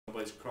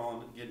someplace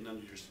crawling, getting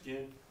under your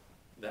skin.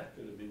 That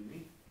could have been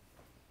me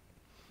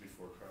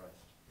before Christ.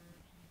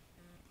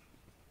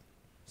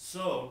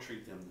 So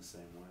treat them the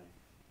same way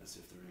as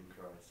if they're in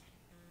Christ.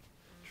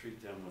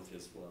 Treat them with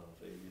his love.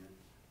 Amen.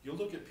 You'll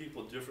look at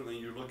people differently.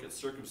 You look at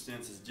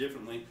circumstances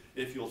differently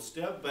if you'll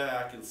step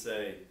back and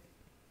say,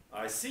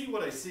 I see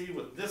what I see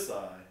with this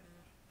eye,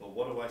 but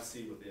what do I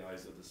see with the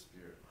eyes of the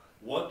Spirit?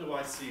 What do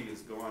I see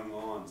is going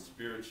on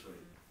spiritually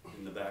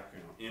in the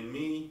background, in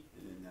me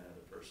and in that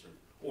other person,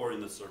 or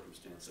in the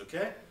circumstance,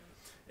 okay?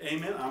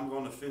 Amen. I'm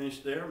going to finish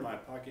there. My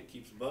pocket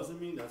keeps buzzing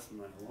me. That's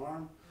my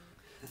alarm.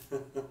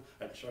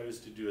 I chose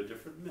to do a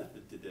different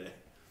method today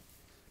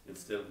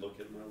instead of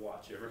looking at my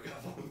watch every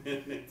couple of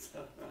minutes.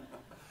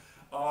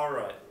 All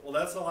right. Well,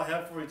 that's all I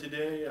have for you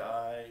today.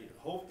 I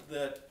hope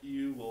that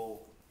you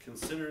will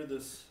consider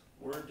this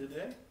word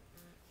today,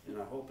 and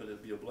I hope it'll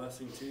be a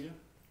blessing to you.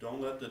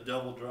 Don't let the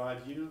devil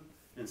drive you.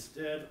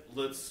 Instead,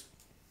 let's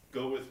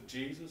go with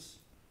Jesus,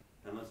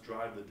 and let's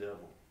drive the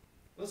devil.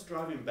 Let's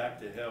drive him back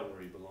to hell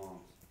where he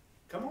belongs.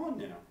 Come on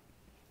now.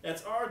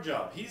 That's our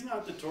job. He's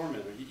not the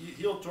tormentor.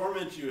 He'll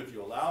torment you if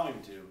you allow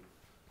him to.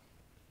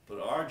 But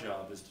our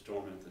job is to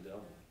torment the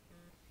devil.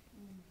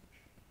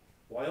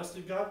 Why else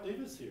did God leave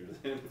us here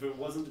then if it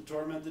wasn't to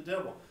torment the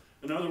devil?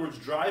 In other words,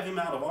 drive him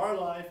out of our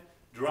life,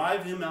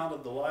 drive him out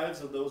of the lives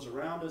of those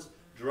around us,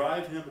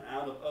 drive him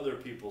out of other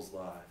people's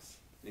lives.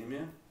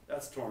 Amen?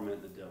 That's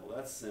tormenting the devil.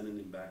 That's sending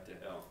him back to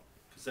hell.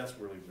 Because that's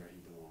really where he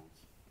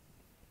belongs.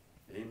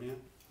 Amen?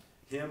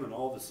 Him and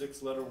all the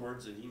 6-letter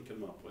words that he can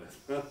come up with.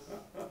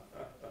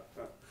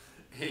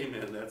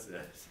 Amen. That's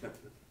it.